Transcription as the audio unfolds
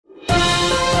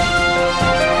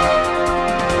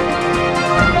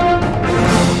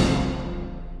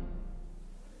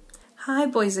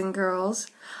boys and girls.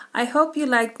 I hope you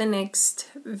like the next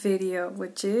video,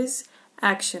 which is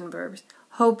action verbs.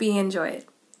 Hope you enjoy it.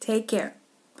 Take care.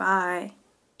 Bye.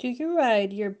 Do you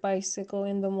ride your bicycle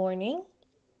in the morning?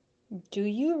 Do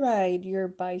you ride your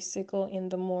bicycle in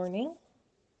the morning?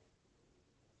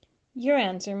 Your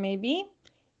answer may be,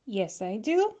 yes, I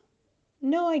do.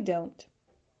 No, I don't.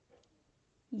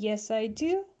 Yes, I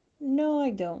do. No,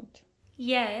 I don't.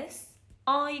 Yes,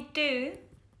 I do.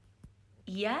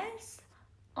 Yes,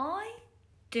 I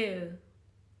do.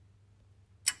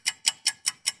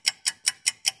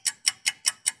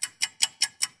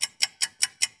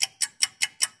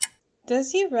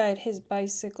 Does he ride his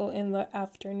bicycle in the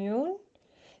afternoon?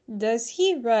 Does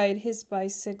he ride his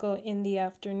bicycle in the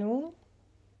afternoon?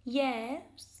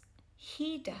 Yes,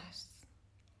 he does.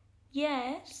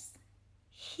 Yes,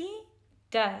 he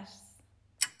does.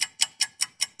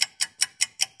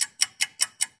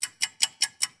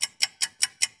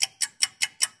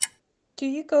 Do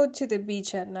you go to the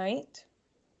beach at night?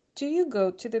 Do you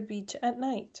go to the beach at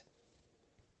night?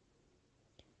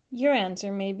 Your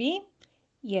answer may be,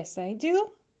 yes, I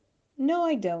do. No,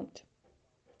 I don't.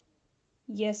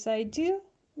 Yes, I do.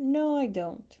 No, I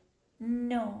don't.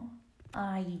 No,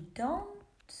 I don't.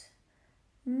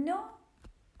 No,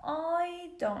 I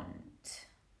don't.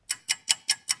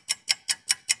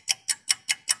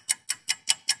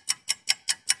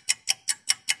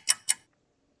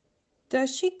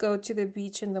 Does she go to the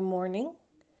beach in the morning?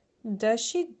 Does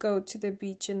she go to the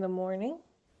beach in the morning?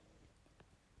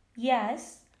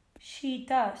 Yes, she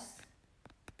does.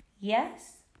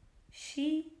 Yes,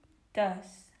 she does.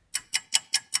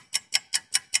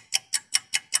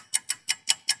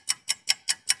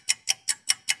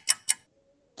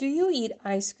 Do you eat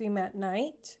ice cream at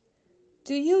night?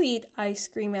 Do you eat ice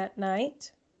cream at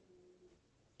night?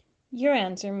 Your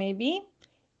answer may be,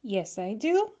 yes, I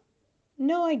do.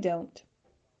 No, I don't.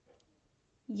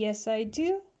 Yes, I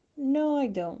do. No, I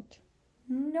don't.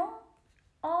 No,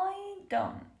 I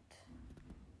don't.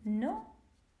 No,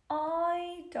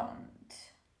 I don't.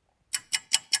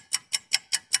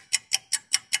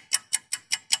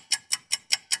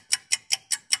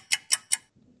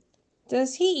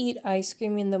 Does he eat ice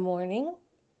cream in the morning?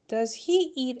 Does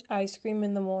he eat ice cream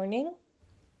in the morning?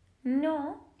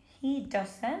 No, he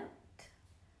doesn't.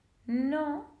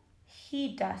 No,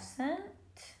 he doesn't.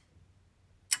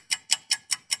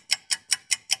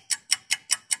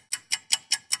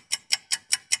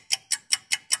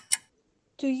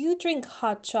 Do you drink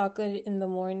hot chocolate in the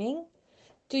morning?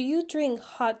 Do you drink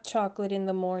hot chocolate in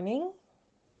the morning?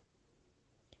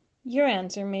 Your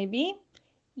answer may be,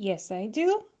 yes, I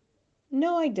do.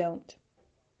 No, I don't.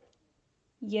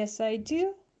 Yes, I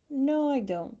do. No, I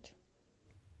don't.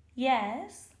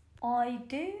 Yes, I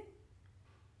do.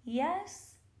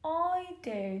 Yes, I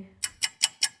do.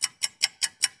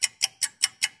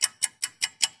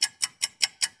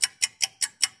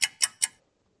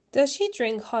 Does she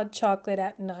drink hot chocolate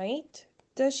at night?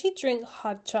 Does she drink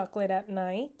hot chocolate at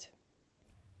night?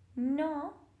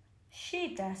 No,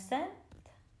 she doesn't.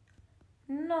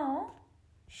 No,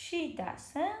 she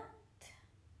doesn't.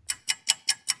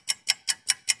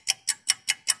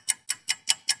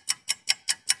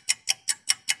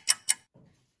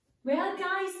 Well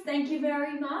guys, thank you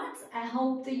very much. I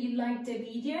hope that you liked the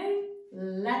video.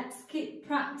 Let's keep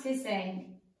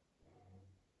practicing.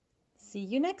 See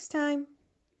you next time.